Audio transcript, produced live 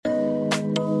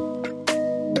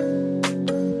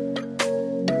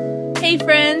Hey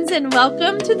friends, and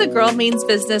welcome to the Girl Means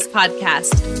Business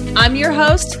podcast. I'm your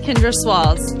host, Kendra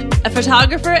Swalls, a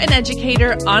photographer and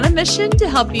educator on a mission to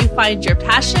help you find your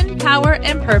passion, power,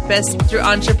 and purpose through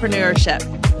entrepreneurship.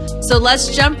 So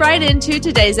let's jump right into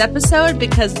today's episode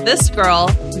because this girl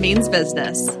means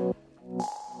business.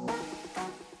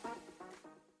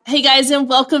 Hey guys, and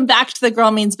welcome back to the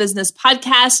Girl Means Business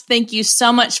podcast. Thank you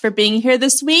so much for being here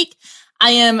this week.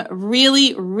 I am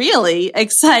really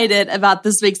excited about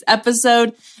this week's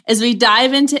episode as we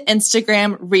dive into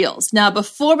Instagram Reels. Now,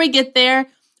 before we get there,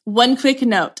 one quick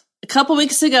note. A couple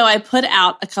weeks ago, I put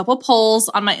out a couple polls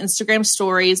on my Instagram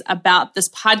stories about this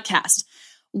podcast.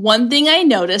 One thing I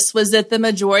noticed was that the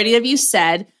majority of you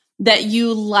said that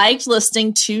you liked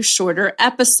listening to shorter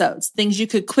episodes, things you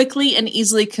could quickly and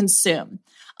easily consume.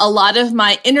 A lot of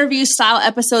my interview style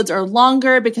episodes are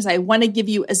longer because I want to give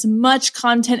you as much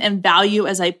content and value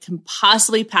as I can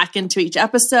possibly pack into each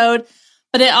episode.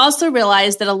 But I also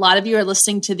realized that a lot of you are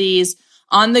listening to these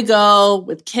on the go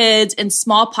with kids in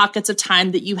small pockets of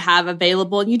time that you have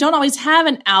available. And you don't always have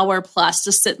an hour plus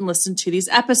to sit and listen to these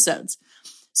episodes.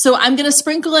 So I'm going to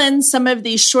sprinkle in some of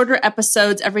these shorter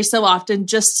episodes every so often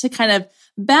just to kind of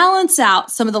balance out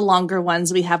some of the longer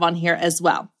ones we have on here as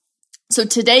well. So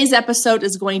today's episode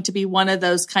is going to be one of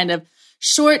those kind of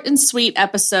short and sweet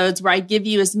episodes where I give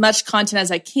you as much content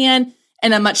as I can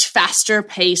in a much faster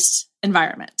paced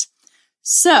environment.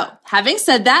 So having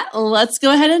said that, let's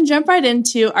go ahead and jump right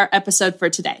into our episode for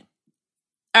today.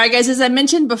 All right, guys, as I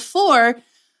mentioned before,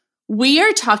 we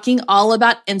are talking all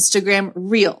about Instagram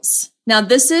Reels. Now,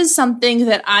 this is something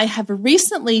that I have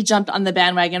recently jumped on the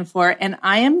bandwagon for, and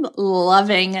I am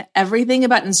loving everything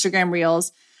about Instagram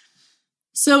Reels.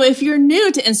 So if you're new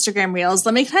to Instagram Reels,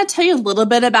 let me kind of tell you a little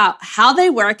bit about how they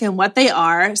work and what they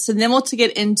are. So then we'll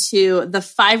get into the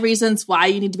 5 reasons why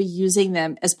you need to be using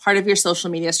them as part of your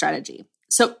social media strategy.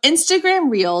 So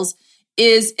Instagram Reels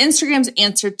is Instagram's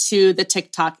answer to the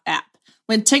TikTok app.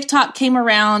 When TikTok came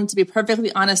around, to be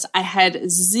perfectly honest, I had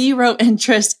zero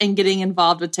interest in getting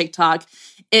involved with TikTok.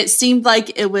 It seemed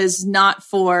like it was not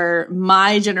for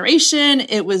my generation.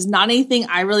 It was not anything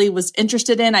I really was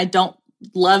interested in. I don't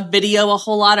love video a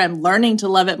whole lot. I'm learning to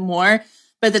love it more.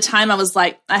 But at the time I was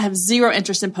like, I have zero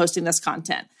interest in posting this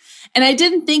content. And I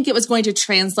didn't think it was going to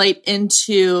translate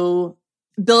into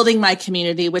building my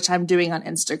community, which I'm doing on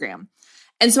Instagram.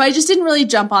 And so I just didn't really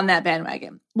jump on that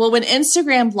bandwagon. Well, when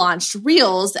Instagram launched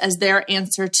Reels as their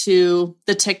answer to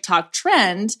the TikTok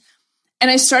trend,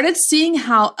 and I started seeing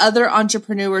how other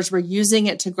entrepreneurs were using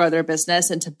it to grow their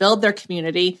business and to build their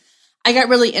community, I got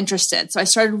really interested. So I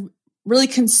started really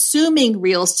consuming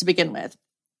Reels to begin with.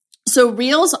 So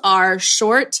Reels are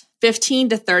short, 15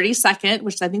 to 30 second,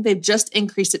 which I think they've just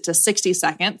increased it to 60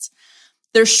 seconds.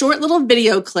 They're short little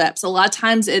video clips. A lot of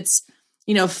times it's,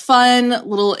 fun,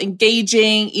 little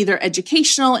engaging, either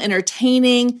educational,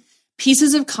 entertaining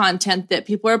pieces of content that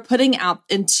people are putting out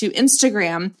into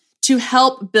Instagram to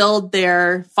help build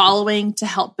their following, to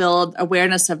help build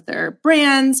awareness of their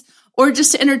brands, or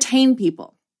just to entertain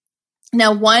people.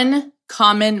 Now, one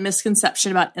common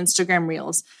misconception about Instagram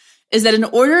Reels is that in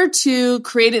order to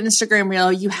create an Instagram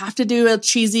Reel, you have to do a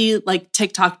cheesy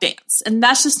TikTok dance. And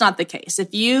that's just not the case.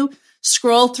 If you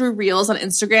scroll through Reels on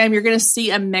Instagram, you're going to see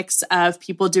a mix of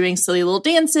people doing silly little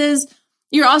dances.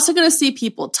 You're also going to see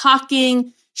people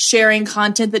talking, sharing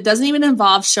content that doesn't even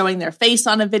involve showing their face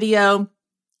on a video.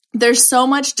 There's so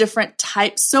many different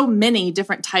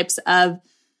types of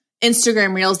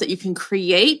Instagram Reels that you can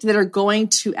create that are going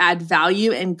to add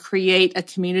value and create a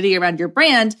community around your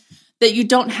brand that you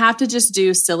don't have to just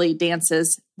do silly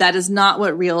dances. That is not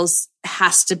what Reels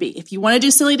has to be. If you want to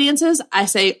do silly dances, I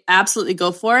say absolutely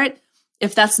go for it.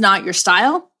 If that's not your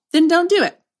style, then don't do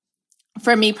it.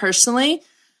 For me personally,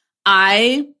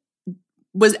 I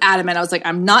was adamant. I was like,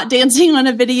 I'm not dancing on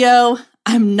a video.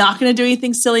 I'm not going to do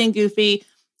anything silly and goofy.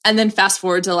 And then fast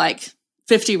forward to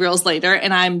 50 Reels later,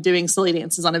 and I'm doing silly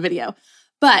dances on a video.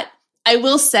 But I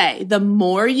will say, the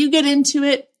more you get into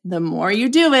it, the more you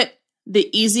do it, the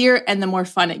easier and the more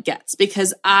fun it gets.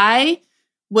 Because I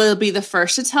will be the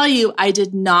first to tell you, I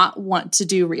did not want to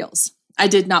do Reels. I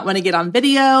did not want to get on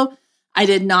video. I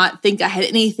did not think I had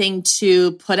anything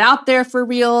to put out there for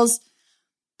Reels.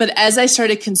 But as I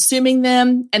started consuming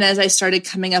them, and as I started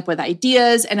coming up with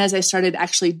ideas, and as I started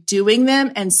actually doing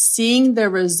them and seeing the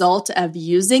result of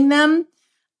using them,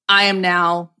 I am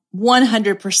now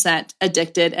 100%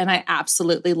 addicted, and I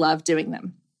absolutely love doing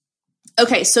them.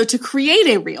 Okay, so to create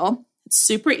a Reel, it's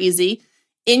super easy.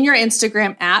 In your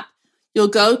Instagram app, you'll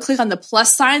go click on the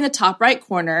plus sign in the top right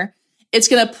corner. It's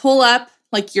going to pull up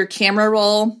your camera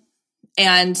roll,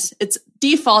 and its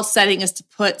default setting is to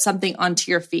put something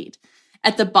onto your feed.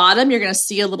 At the bottom, you're going to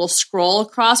see a little scroll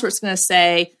across where it's going to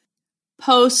say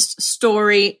post,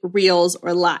 story, reels,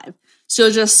 or live. So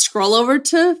you'll just scroll over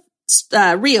to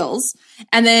reels,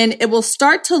 and then it will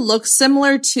start to look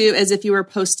similar to as if you were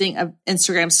posting an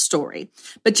Instagram story.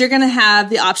 But you're going to have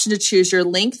the option to choose your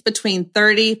length between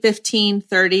 30, 15,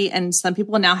 30, and some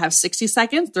people now have 60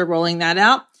 seconds. They're rolling that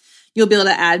out. You'll be able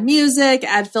to add music,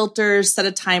 add filters, set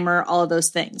a timer, all of those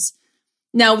things.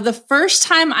 Now, the first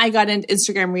time I got into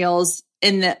Instagram Reels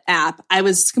in the app, I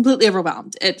was completely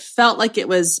overwhelmed. It felt like it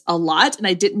was a lot, and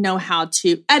I didn't know how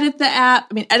to edit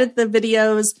the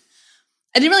videos.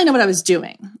 I didn't really know what I was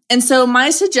doing. And so my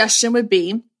suggestion would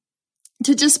be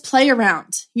to just play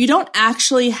around. You don't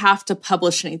actually have to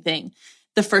publish anything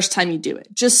the first time you do it.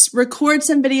 Just record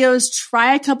some videos,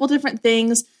 try a couple different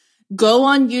things, go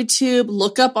on YouTube,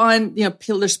 look up on,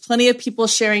 there's plenty of people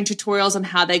sharing tutorials on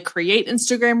how they create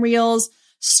Instagram Reels.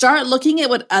 Start looking at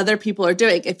what other people are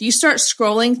doing. If you start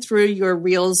scrolling through your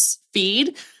Reels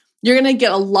feed, you're going to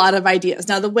get a lot of ideas.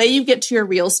 Now, the way you get to your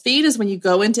Reels feed is when you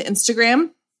go into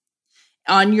Instagram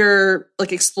on your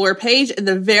explore page. In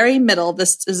the very middle,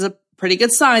 this is a pretty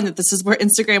good sign that this is where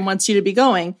Instagram wants you to be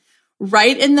going.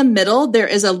 Right in the middle, there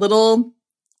is a little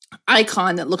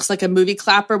icon that looks like a movie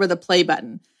clapper with a play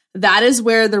button. That is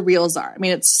where the Reels are.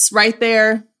 It's right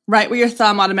there, right where your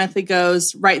thumb automatically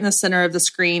goes, right in the center of the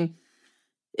screen.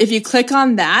 If you click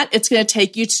on that, it's going to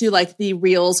take you to the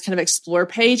Reels kind of explore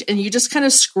page, and you just kind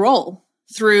of scroll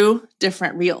through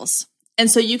different Reels. And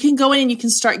so you can go in and you can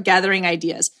start gathering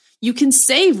ideas. You can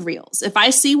save Reels. If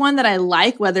I see one that I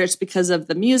like, whether it's because of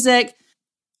the music,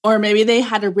 or maybe they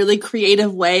had a really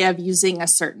creative way of using a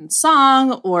certain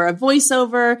song or a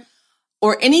voiceover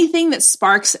or anything that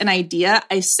sparks an idea,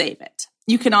 I save it.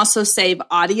 You can also save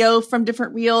audio from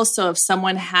different Reels. So if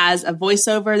someone has a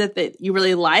voiceover that you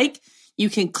really like,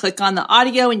 you can click on the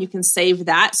audio and you can save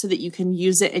that so that you can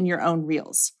use it in your own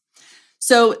Reels.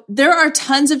 So there are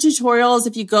tons of tutorials.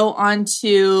 If you go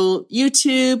onto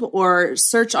YouTube or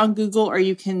search on Google, or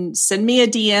you can send me a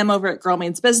DM over at Girl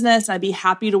Means Business. I'd be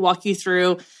happy to walk you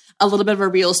through a little bit of a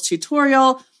Reels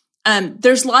tutorial.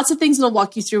 There's lots of things that'll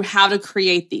walk you through how to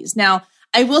create these. Now,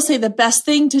 I will say the best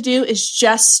thing to do is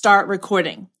just start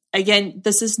recording. Again,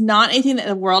 this is not anything that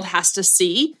the world has to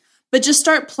see, but just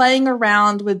start playing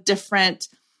around with different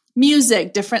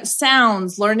music, different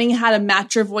sounds, learning how to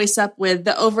match your voice up with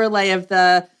the overlay of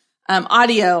the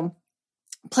audio,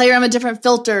 play around with different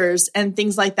filters and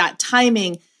things like that,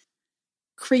 timing.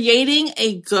 Creating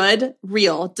a good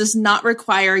reel does not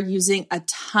require using a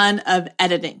ton of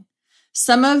editing.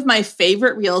 Some of my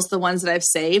favorite reels, the ones that I've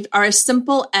saved, are as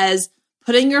simple as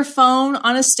putting your phone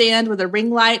on a stand with a ring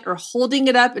light or holding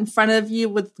it up in front of you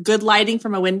with good lighting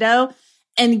from a window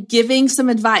and giving some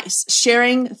advice,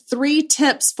 sharing 3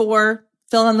 tips for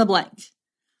fill in the blank.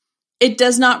 It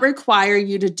does not require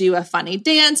you to do a funny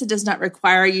dance. It does not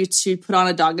require you to put on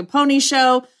a dog and pony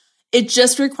show. It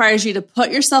just requires you to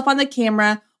put yourself on the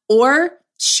camera or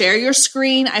share your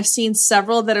screen. I've seen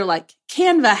several that are like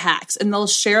Canva hacks, and they'll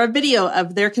share a video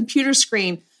of their computer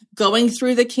screen going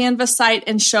through the Canva site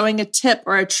and showing a tip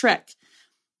or a trick.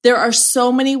 There are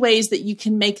so many ways that you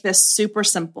can make this super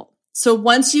simple. So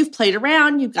once you've played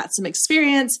around, you've got some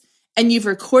experience, and you've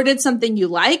recorded something you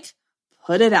like,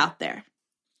 put it out there.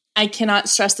 I cannot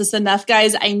stress this enough,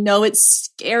 guys. I know it's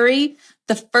scary.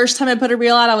 The first time I put a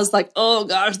reel out, I was like, oh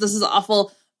gosh, this is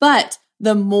awful. But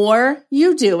the more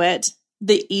you do it,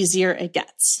 the easier it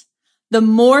gets. The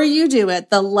more you do it,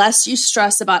 the less you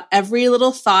stress about every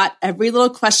little thought, every little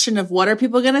question of what are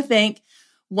people going to think.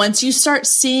 Once you start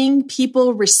seeing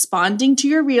people responding to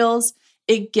your reels,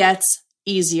 it gets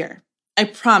easier. I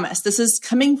promise. This is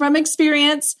coming from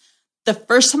experience. The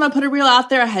first time I put a reel out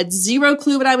there, I had zero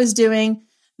clue what I was doing.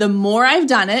 The more I've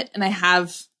done it, and I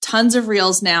have tons of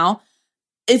reels now,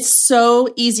 it's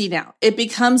so easy now. It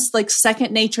becomes like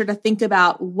second nature to think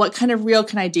about what kind of reel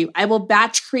can I do. I will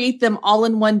batch create them all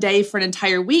in one day for an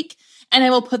entire week, and I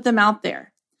will put them out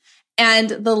there. And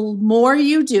the more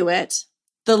you do it,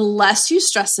 the less you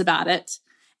stress about it,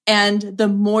 and the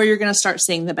more you're going to start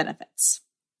seeing the benefits.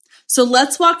 So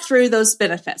let's walk through those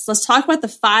benefits. Let's talk about the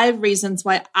 5 reasons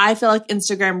why I feel like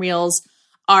Instagram Reels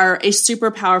are a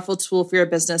super powerful tool for your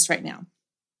business right now.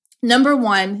 Number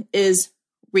 1 is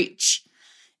reach.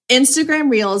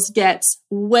 Instagram Reels gets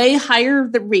way higher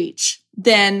the reach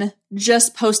than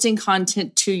just posting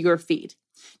content to your feed.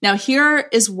 Now, here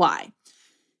is why.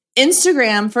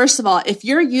 Instagram, first of all, if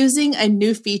you're using a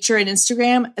new feature in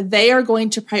Instagram, they are going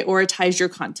to prioritize your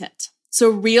content. So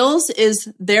Reels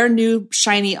is their new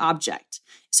shiny object.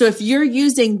 So if you're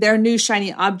using their new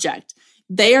shiny object,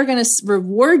 they are going to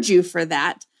reward you for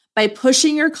that by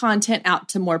pushing your content out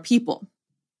to more people.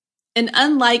 And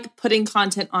unlike putting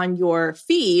content on your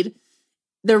feed,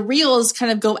 the reels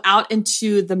kind of go out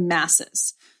into the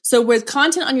masses. So with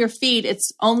content on your feed,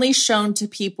 it's only shown to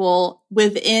people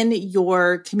within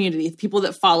your community, people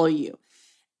that follow you,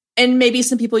 and maybe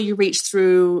some people you reach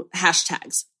through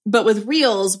hashtags. But with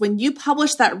reels, when you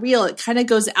publish that reel, it kind of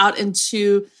goes out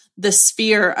into the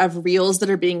sphere of reels that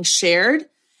are being shared.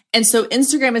 And so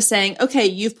Instagram is saying, okay,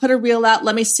 you've put a reel out.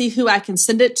 Let me see who I can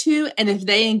send it to. And if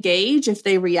they engage, if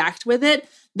they react with it,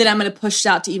 then I'm going to push it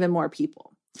out to even more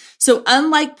people. So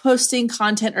unlike posting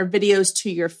content or videos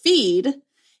to your feed,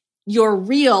 your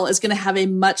reel is going to have a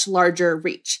much larger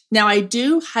reach. Now, I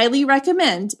do highly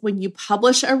recommend when you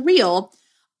publish a reel,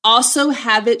 also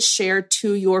have it shared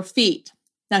to your feed.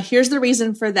 Now, here's the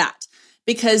reason for that.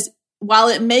 Because while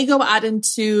it may go out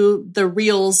into the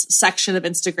reels section of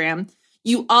Instagram,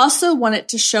 you also want it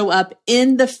to show up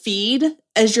in the feed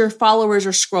as your followers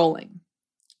are scrolling.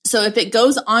 So if it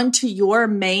goes onto your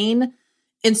main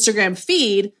Instagram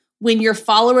feed, when your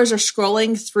followers are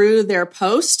scrolling through their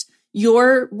post,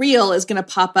 your reel is going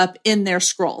to pop up in their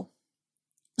scroll.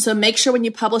 So make sure when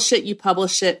you publish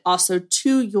it also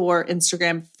to your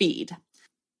Instagram feed.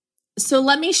 So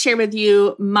let me share with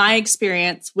you my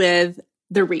experience with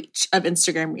the reach of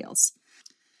Instagram Reels.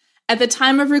 At the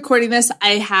time of recording this,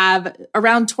 I have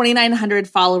around 2,900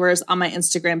 followers on my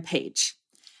Instagram page.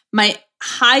 My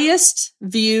highest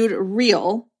viewed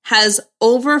reel has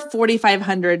over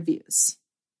 4,500 views.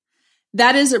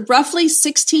 That is roughly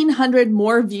 1,600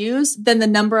 more views than the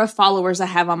number of followers I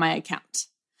have on my account.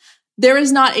 There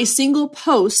is not a single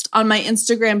post on my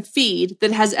Instagram feed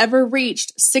that has ever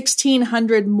reached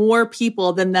 1,600 more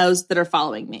people than those that are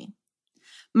following me.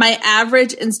 My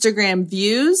average Instagram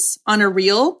views on a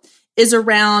reel is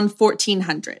around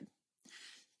 1,400.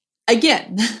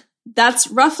 Again, that's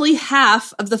roughly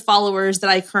half of the followers that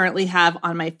I currently have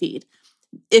on my feed.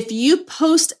 If you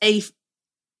post a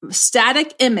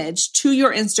static image to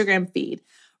your Instagram feed,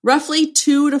 roughly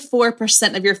 2 to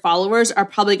 4% of your followers are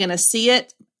probably going to see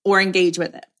it or engage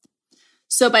with it.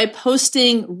 So by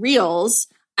posting reels,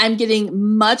 I'm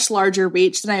getting much larger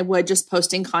reach than I would just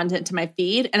posting content to my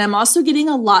feed. And I'm also getting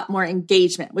a lot more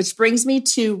engagement, which brings me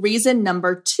to reason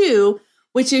number 2,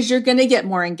 which is you're going to get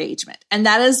more engagement. And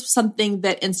that is something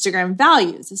that Instagram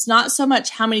values. It's not so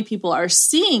much how many people are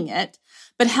seeing it,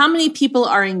 but how many people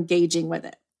are engaging with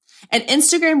it. And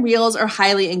Instagram Reels are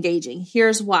highly engaging.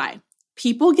 Here's why.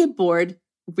 People get bored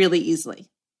really easily.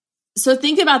 So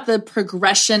think about the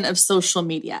progression of social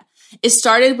media. It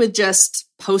started with just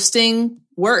posting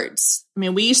words. I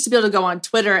mean, we used to be able to go on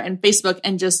Twitter and Facebook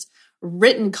and just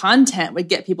written content would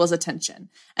get people's attention.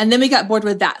 And then we got bored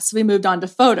with that. So we moved on to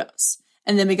photos.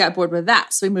 And then we got bored with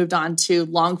that. So we moved on to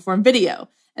long form video.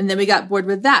 And then we got bored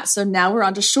with that. So now we're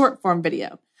on to short form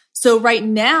video. So right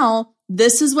now,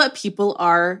 this is what people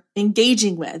are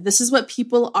engaging with. This is what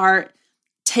people are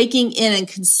taking in and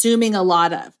consuming a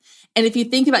lot of. And if you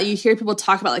think about it, you hear people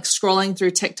talk about like scrolling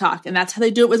through TikTok, and that's how they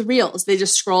do it with Reels. They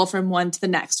just scroll from one to the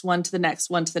next, one to the next,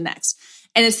 one to the next.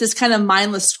 And it's this kind of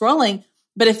mindless scrolling.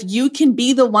 But if you can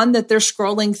be the one that they're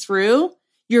scrolling through,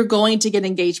 you're going to get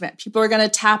engagement. People are going to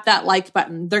tap that like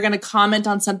button. They're going to comment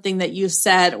on something that you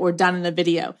said or done in a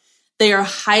video. They are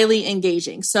highly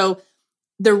engaging. So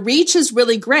the reach is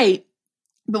really great.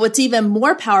 But what's even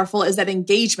more powerful is that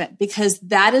engagement, because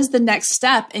that is the next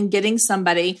step in getting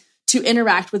somebody to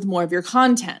interact with more of your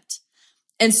content.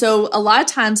 And so a lot of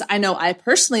times I know I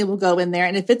personally will go in there,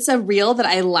 and if it's a reel that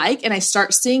I like and I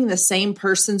start seeing the same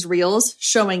person's reels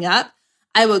showing up,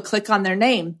 I will click on their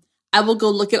name. I will go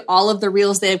look at all of the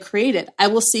reels they have created. I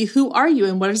will see who are you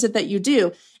and what is it that you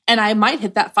do? And I might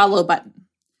hit that follow button.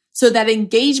 So that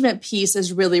engagement piece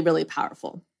is really, really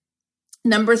powerful.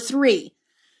 Number 3,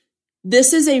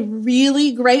 this is a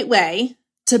really great way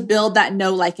to build that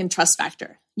know, like, and trust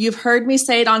factor. You've heard me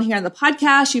say it on here on the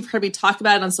podcast. You've heard me talk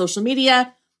about it on social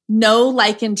media. Know,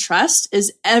 like, and trust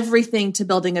is everything to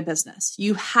building a business.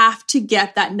 You have to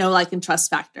get that know, like, and trust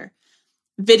factor.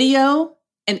 Video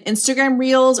and Instagram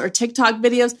Reels or TikTok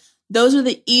videos, those are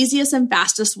the easiest and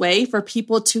fastest way for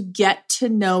people to get to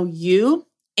know you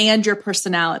and your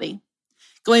personality.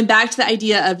 Going back to the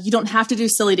idea of you don't have to do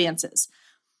silly dances.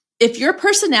 If your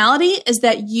personality is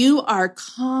that you are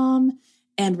calm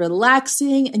and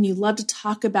relaxing and you love to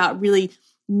talk about really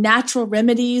natural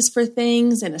remedies for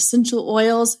things and essential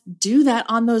oils, do that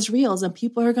on those reels and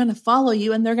people are going to follow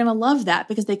you and they're going to love that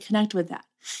because they connect with that.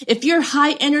 If you're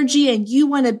high energy and you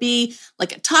want to be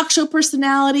like a talk show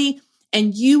personality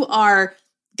and you are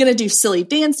going to do silly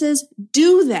dances,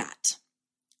 do that.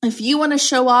 If you want to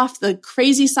show off the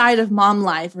crazy side of mom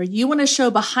life or you want to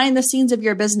show behind the scenes of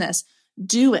your business,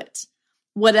 do it.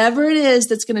 Whatever it is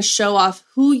that's going to show off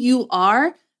who you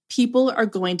are, people are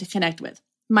going to connect with.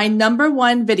 My number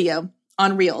one video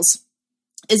on Reels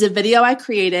is a video I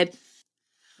created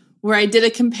where I did a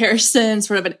comparison,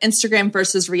 sort of an Instagram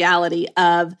versus reality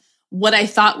of what I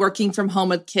thought working from home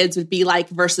with kids would be like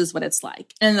versus what it's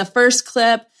like. And in the first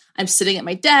clip, I'm sitting at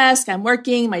my desk, I'm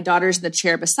working, my daughter's in the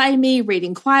chair beside me,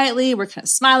 reading quietly, we're kind of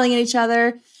smiling at each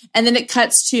other. And then it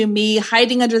cuts to me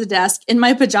hiding under the desk in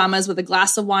my pajamas with a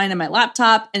glass of wine and my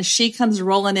laptop, and she comes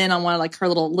rolling in on one of like her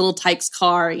little Tykes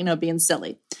car, being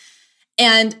silly.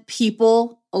 And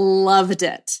people loved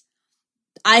it.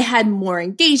 I had more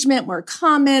engagement, more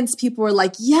comments. People were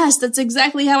like, yes, that's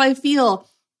exactly how I feel.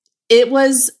 It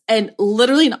was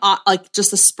literally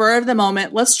just a spur of the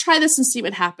moment. Let's try this and see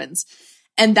what happens.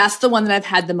 And that's the one that I've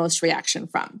had the most reaction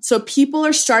from. So people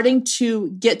are starting to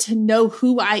get to know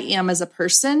who I am as a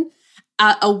person,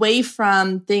 away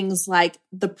from things like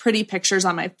the pretty pictures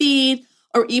on my feed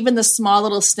or even the small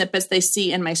little snippets they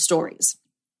see in my stories.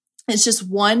 It's just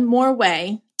one more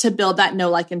way to build that know,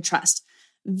 like, and trust.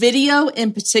 Video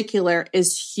in particular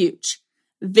is huge.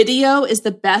 Video is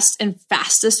the best and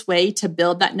fastest way to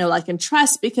build that know, like, and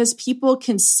trust because people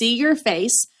can see your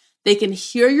face. They can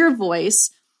hear your voice.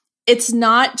 It's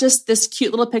not just this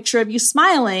cute little picture of you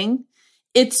smiling.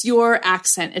 It's your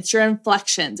accent. It's your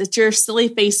inflections. It's your silly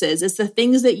faces. It's the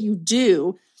things that you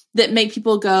do that make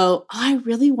people go, oh, I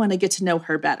really want to get to know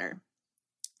her better.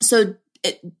 So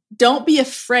don't be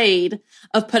afraid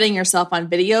of putting yourself on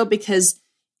video because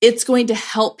it's going to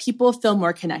help people feel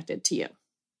more connected to you.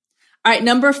 All right,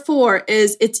 number 4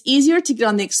 is it's easier to get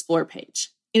on the explore page.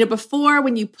 Before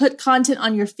when you put content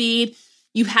on your feed,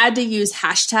 you had to use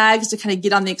hashtags to kind of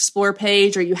get on the explore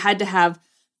page, or you had to have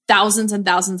thousands and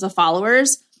thousands of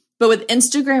followers. But with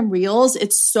Instagram Reels,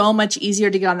 it's so much easier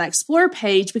to get on that explore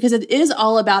page because it is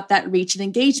all about that reach and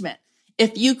engagement.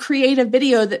 If you create a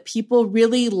video that people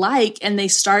really like and they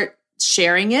start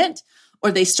sharing it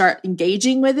or they start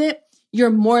engaging with it,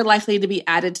 you're more likely to be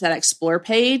added to that explore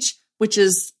page, which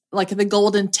is like the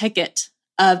golden ticket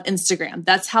of Instagram.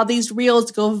 That's how these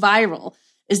Reels go viral,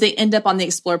 is they end up on the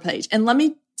explore page. And let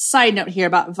me side note here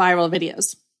about viral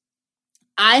videos.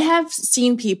 I have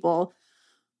seen people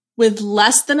with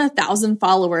less than 1,000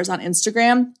 followers on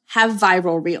Instagram have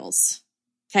viral Reels.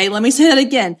 Okay, let me say that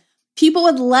again. People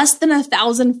with less than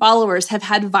 1,000 followers have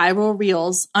had viral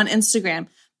Reels on Instagram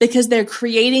because they're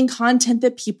creating content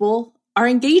that people are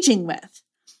engaging with.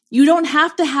 You don't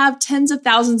have to have tens of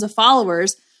thousands of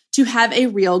followers to have a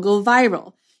reel go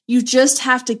viral. You just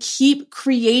have to keep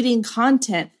creating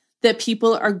content that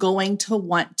people are going to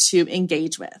want to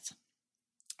engage with.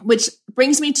 Which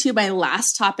brings me to my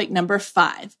last topic, number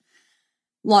 5,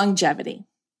 longevity.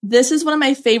 This is one of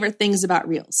my favorite things about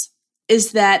Reels,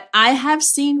 is that I have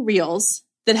seen Reels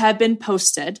that have been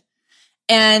posted,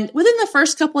 and within the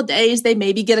first couple of days, they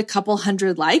maybe get a couple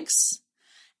hundred likes.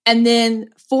 And then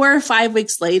 4 or 5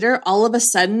 weeks later, all of a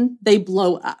sudden, they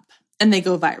blow up and they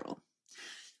go viral.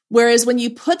 Whereas when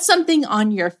you put something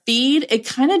on your feed, it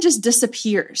kind of just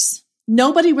disappears.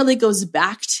 Nobody really goes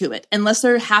back to it unless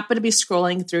they happen to be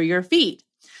scrolling through your feed.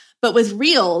 But with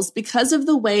Reels, because of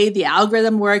the way the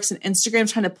algorithm works and Instagram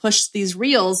trying to push these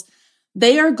Reels,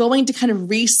 they are going to kind of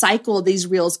recycle these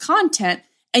Reels content.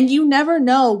 And you never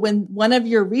know when one of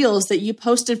your Reels that you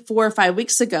posted 4 or 5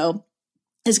 weeks ago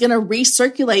is going to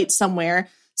recirculate somewhere.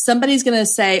 Somebody's going to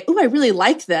say, oh, I really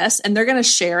like this. And they're going to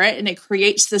share it. And it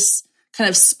creates this kind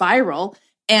of spiral.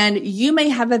 And you may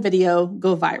have a video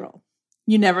go viral.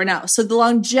 You never know. So the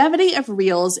longevity of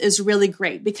Reels is really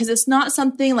great because it's not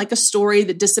something like a story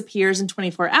that disappears in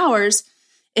 24 hours.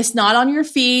 It's not on your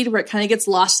feed where it kind of gets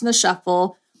lost in the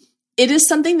shuffle. It is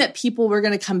something that people were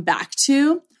going to come back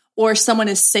to, or someone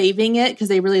is saving it because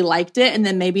they really liked it. And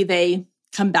then maybe they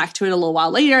come back to it a little while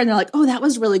later and they're like, oh, that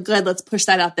was really good. Let's push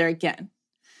that out there again.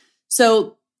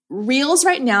 So Reels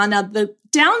right now, the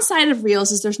downside of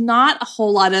Reels is there's not a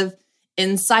whole lot of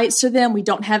insights to them. We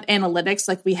don't have analytics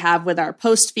like we have with our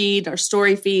post feed, our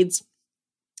story feeds.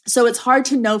 So it's hard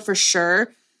to know for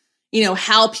sure,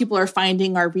 how people are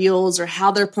finding our Reels or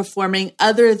how they're performing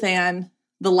other than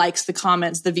the likes, the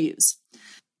comments, the views.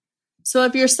 So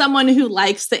if you're someone who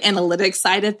likes the analytics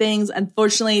side of things,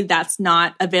 unfortunately, that's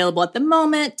not available at the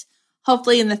moment,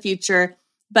 hopefully in the future,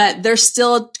 but they're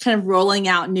still kind of rolling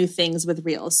out new things with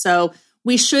Reels. So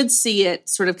we should see it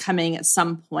sort of coming at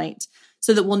some point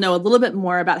so that we'll know a little bit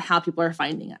more about how people are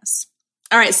finding us.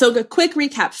 All right, so a quick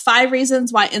recap, 5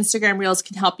 reasons why Instagram Reels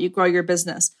can help you grow your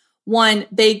business. 1,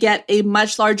 they get a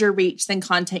much larger reach than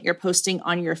content you're posting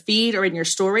on your feed or in your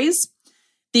stories.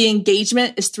 The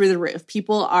engagement is through the roof.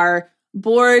 People are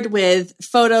bored with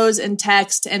photos and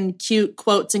text and cute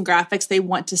quotes and graphics, they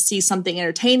want to see something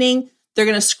entertaining, they're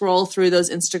going to scroll through those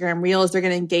Instagram reels. They're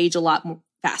going to engage a lot more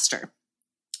faster.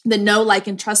 The know, like,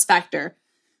 and trust factor.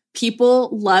 People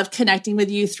love connecting with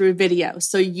you through video.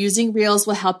 So using reels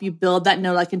will help you build that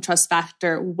know, like, and trust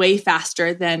factor way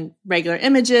faster than regular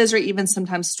images or even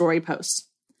sometimes story posts.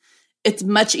 It's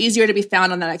much easier to be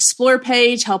found on that explore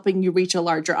page, helping you reach a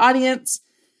larger audience.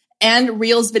 And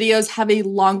reels videos have a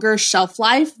longer shelf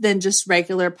life than just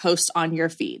regular posts on your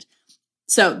feed.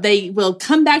 So they will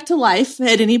come back to life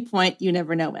at any point. You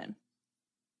never know when.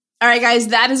 All right, guys,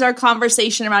 that is our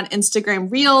conversation around Instagram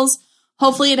Reels.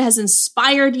 Hopefully it has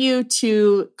inspired you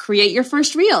to create your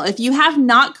first reel. If you have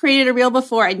not created a reel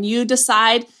before and you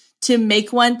decide to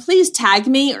make one, please tag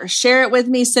me or share it with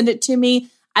me, send it to me.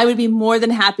 I would be more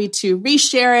than happy to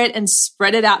reshare it and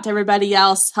spread it out to everybody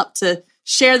else, help to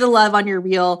share the love on your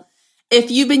reel. If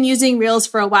you've been using Reels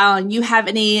for a while and you have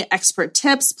any expert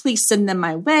tips, please send them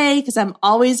my way because I'm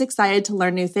always excited to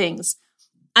learn new things.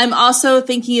 I'm also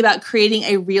thinking about creating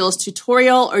a Reels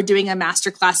tutorial or doing a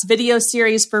masterclass video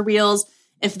series for Reels.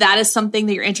 If that is something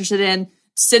that you're interested in,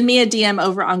 send me a DM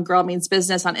over on Girl Means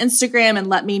Business on Instagram and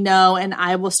let me know, and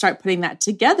I will start putting that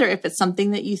together if it's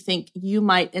something that you think you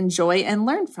might enjoy and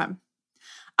learn from.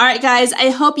 All right, guys, I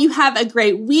hope you have a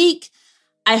great week.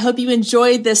 I hope you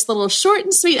enjoyed this little short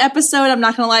and sweet episode. I'm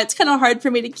not going to lie, it's kind of hard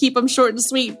for me to keep them short and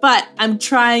sweet, but I'm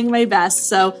trying my best.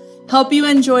 So hope you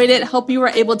enjoyed it. Hope you were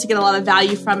able to get a lot of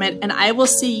value from it. And I will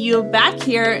see you back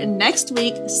here next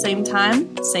week, same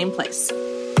time, same place.